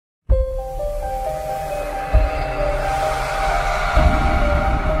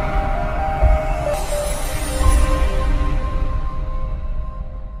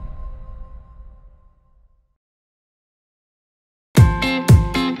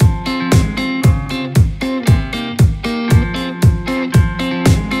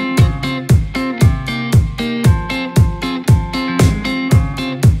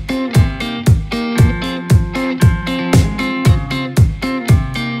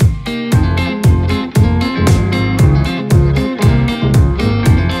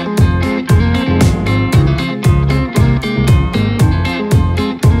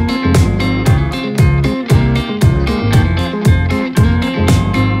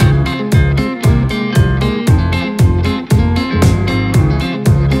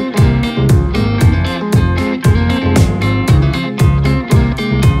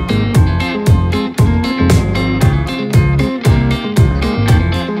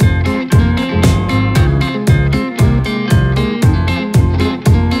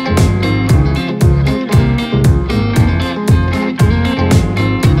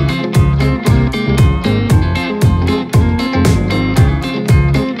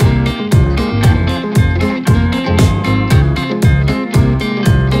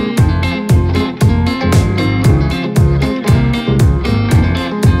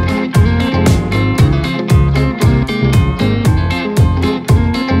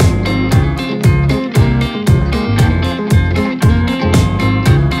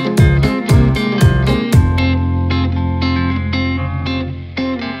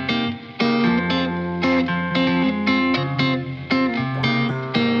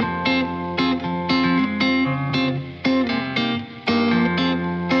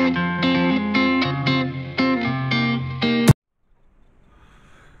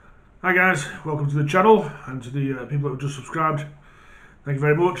guys, welcome to the channel, and to the people that have just subscribed, thank you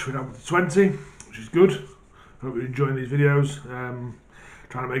very much. We're down to 20, which is good. Hope you're enjoying these videos.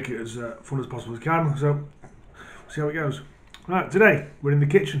 Trying to make it as fun as possible as can, so we'll see how it goes. Right, today we're in the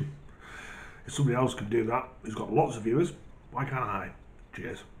kitchen. If somebody else can do that, who's got lots of viewers, why can't I?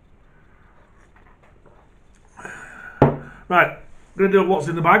 Cheers. Right, we're going to do what's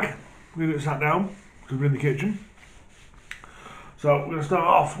in the bag. We're going to sat down because we're in the kitchen. So we're going to start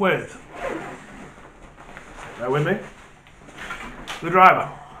off with, bear with me, the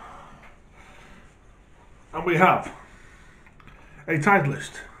driver. And we have a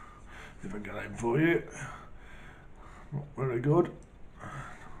Titleist. If I can get that in for you. Not very good.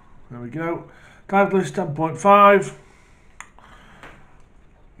 There we go. Titleist 10.5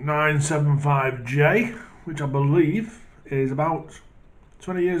 975J, which I believe is about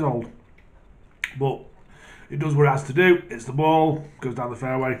 20 years old. But it does what it has to do. It's the ball, goes down the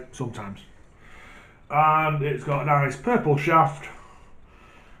fairway sometimes. And it's got a nice purple shaft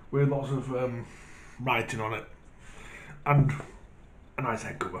with lots of writing on it. And a nice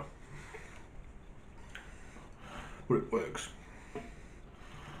head cover. But it works.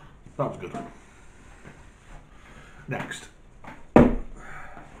 That was good. Next.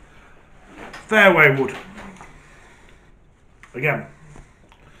 Fairway wood. Again,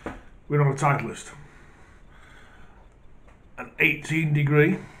 we're on a Titleist. An 18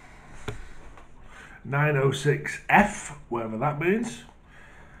 degree 906F, whatever that means.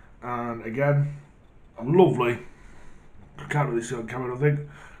 And again, a lovely, I can't really see on camera, I think,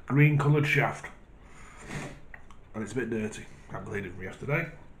 green coloured shaft. And it's a bit dirty, can't clean it from yesterday.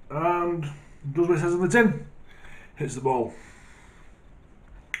 And does what it says on the tin, hits the ball,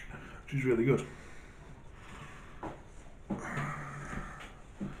 which is really good.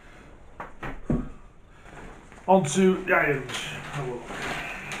 On to the irons. Have a look.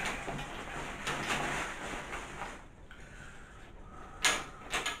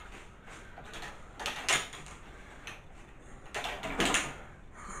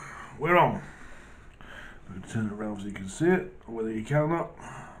 We're on. I'm going to turn it around so you can see it, or whether you can or not.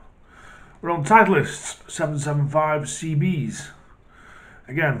 We're on Titleist 775 CBs.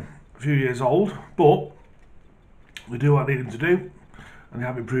 Again, a few years old, but we do what I need them to do, and they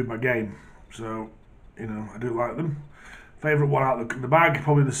have improved my game. So, you know, I do like them. Favourite one out of the bag,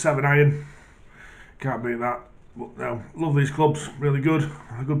 probably the 7 iron. Can't beat that. But no, love these clubs, really good.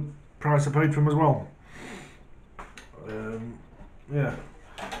 A good price I paid for them as well. Yeah.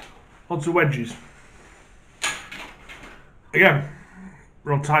 On to wedges. Again,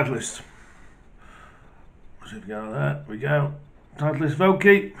 we're on Titleist. See if we go there. We go. Titleist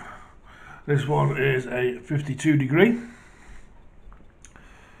Vokey. This one is a 52 degree.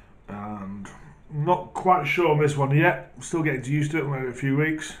 And not quite sure on this one yet. I'm still getting used to it, maybe a few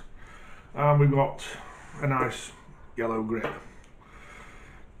weeks. And we've got a nice yellow grip.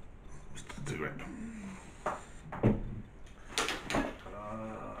 Do it.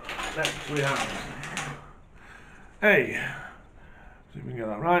 Next we have a, see if we can get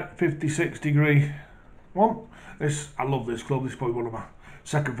that right, 56 degree one. This, I love this club. This is probably one of my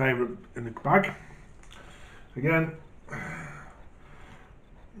second favourite in the bag. Again,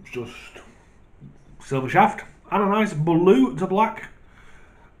 it's just silver shaft and a nice blue to black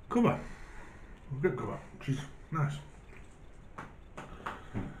cover, grip cover, which is nice.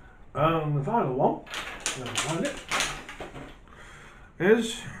 And the final one, find it,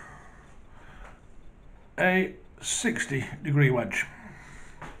 is a 60 degree wedge.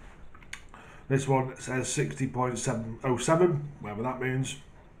 This one says 60.707, whatever that means,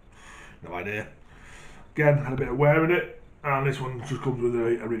 no idea. Again, had a bit of wear in it, and this one just comes with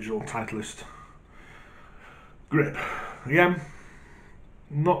the original Titleist grip. Again,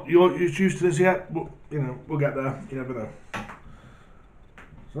 not used to this yet, but you know, we'll get there, you never know.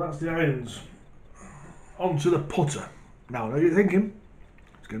 So that's the irons. On to the putter. Now I know you're thinking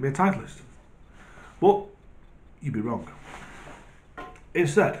it's going to be a Titleist, but you'd be wrong.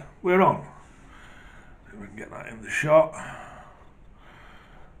 Instead, we're on, if we can get that in the shot,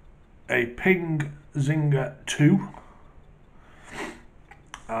 a Ping Zinger 2.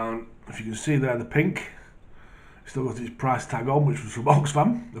 And if you can see there, the pink, still got its price tag on, which was from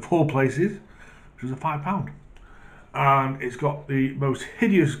Oxfam, of all places, which was £5. And it's got the most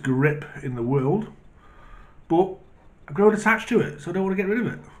hideous grip in the world, but I've grown attached to it, so I don't want to get rid of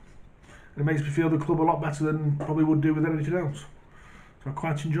it. And it makes me feel the club a lot better than probably would do with anything else. So I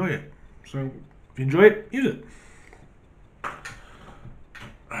quite enjoy it. So if you enjoy it, use it.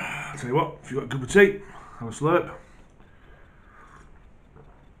 I'll tell you what, if you've got a cup of tea, have a slurp.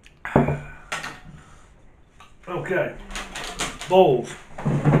 Okay, balls.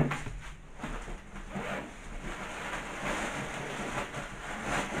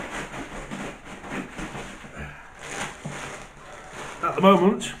 at the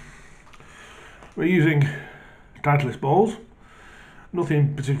moment we're using Titleist balls.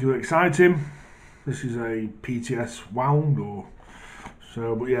 Nothing particularly exciting. This is a PTS wound or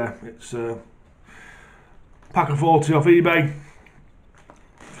so, but yeah, it's a pack of 40 off eBay.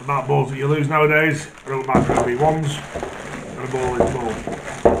 The amount of balls that you lose nowadays, I don't like for V1s, and a ball is ball.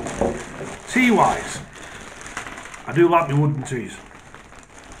 Tee wise, I do like my wooden tees.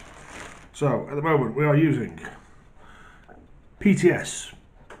 So at the moment we are using PTS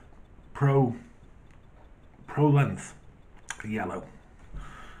Pro Length yellow,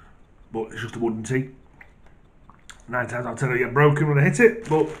 but it's just a wooden tee. 9 times out of 10 I get broken when I hit it,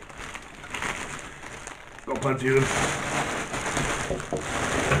 but got plenty of them.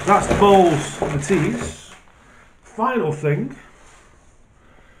 That's the balls and the tees. Final thing,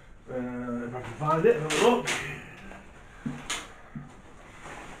 if I can find it, have a look.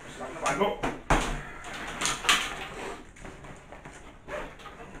 Stand the bag up.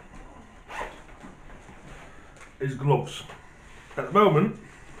 Is gloves. At the moment,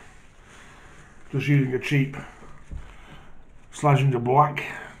 just using a cheap Slazenger black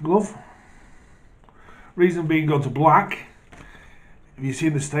glove. Reason being gone to black, have you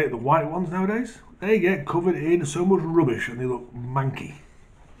seen the state of the white ones nowadays? They get covered in so much rubbish and they look manky.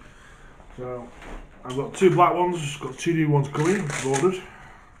 So I've got 2 black ones, got 2 new ones coming, ordered.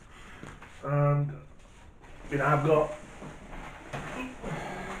 And I've got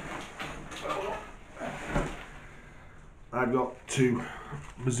got 2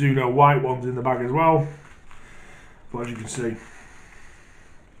 Mizuno white ones in the bag as well. But as you can see,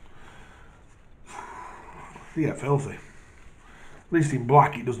 they get filthy. At least in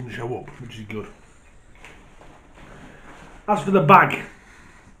black it doesn't show up, which is good. As for the bag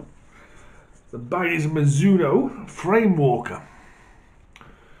is a Mizuno Frame Walker.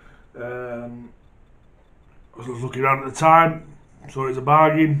 I was looking around at the time, saw it was a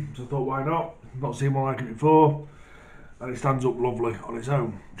bargain, so I thought why not? Not seen one like it before. And it stands up lovely on its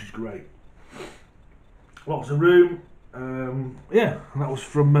own, which is great. Lots of room. Yeah, and that was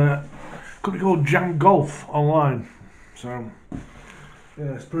from a company called Jam Golf online. So,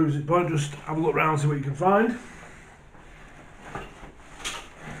 yeah, it proves its point. Just have a look around, see what you can find.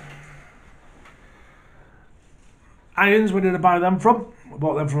 Irons, where did I buy them from? I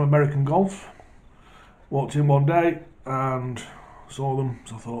bought them from American Golf. Walked in one day and saw them,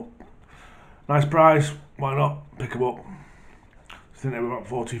 so I thought, nice price, why not pick them up. I think they were about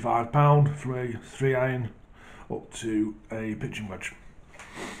 £45 from a 3-iron up to a pitching wedge.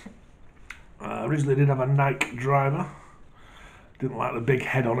 Originally did have a Nike driver, didn't like the big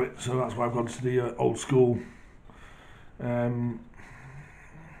head on it, so that's why I've gone to the old school Titleist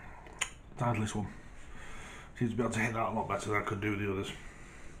one. Seems to be able to hit that a lot better than I could do with the others.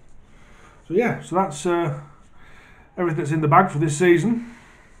 So yeah, so that's everything that's in the bag for this season.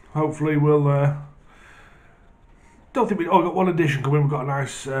 Hopefully we'll don't think got one addition coming. We've got a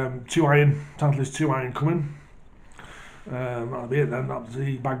nice 2-iron, Titleist 2-iron coming. That'll be it then. That's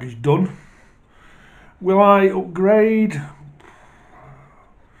the bag is done. Will I upgrade?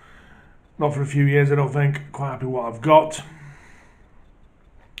 Not for a few years, I don't think. Quite happy with what I've got.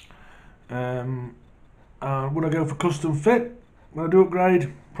 Would I go for custom fit? Will I do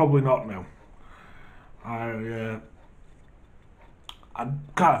upgrade? Probably not now. I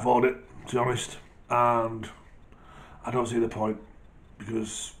can't afford it, to be honest, and I don't see the point,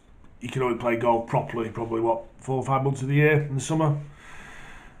 because you can only play golf properly probably 4 or 5 months of the year in the summer.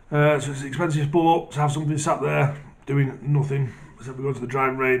 So it's an expensive sport to have something sat there doing nothing except for going to the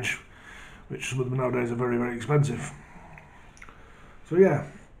driving range, which some of them nowadays are very, very expensive. So yeah,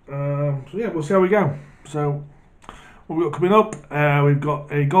 we'll see how we go. So what we've got coming up, we've got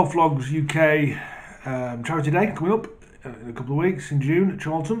a Golf Vlogs UK charity day coming up in a couple of weeks in June at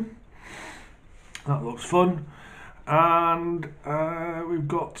Charlton. That looks fun. And we've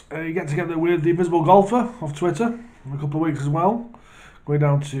got a get together with the Invisible Golfer off Twitter in a couple of weeks as well. Going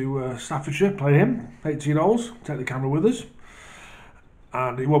down to Staffordshire, play him, 18 holes, take the camera with us.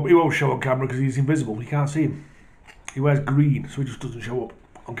 And he won't show on camera because he's invisible, you can't see him. He wears green, so he just doesn't show up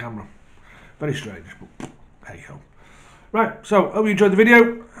on camera. Very strange, but hey ho. Right, so hope you enjoyed the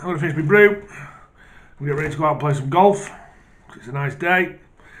video. I'm going to finish my brew. We'll get ready to go out and play some golf. It's a nice day.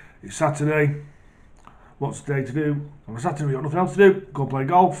 It's Saturday. Lots of day to do. On a Saturday we've got nothing else to do. Go play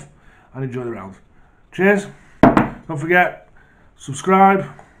golf and enjoy the round. Cheers. Don't forget, subscribe.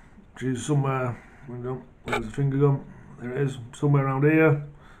 She's somewhere, where's the finger gone? There it is, somewhere around here.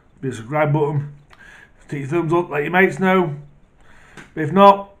 Be a subscribe button. Take your thumbs up, let your mates know. But if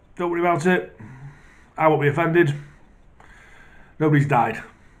not, don't worry about it. I won't be offended. Nobody's died.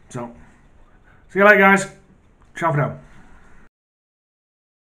 So, see you later guys. Ciao for now.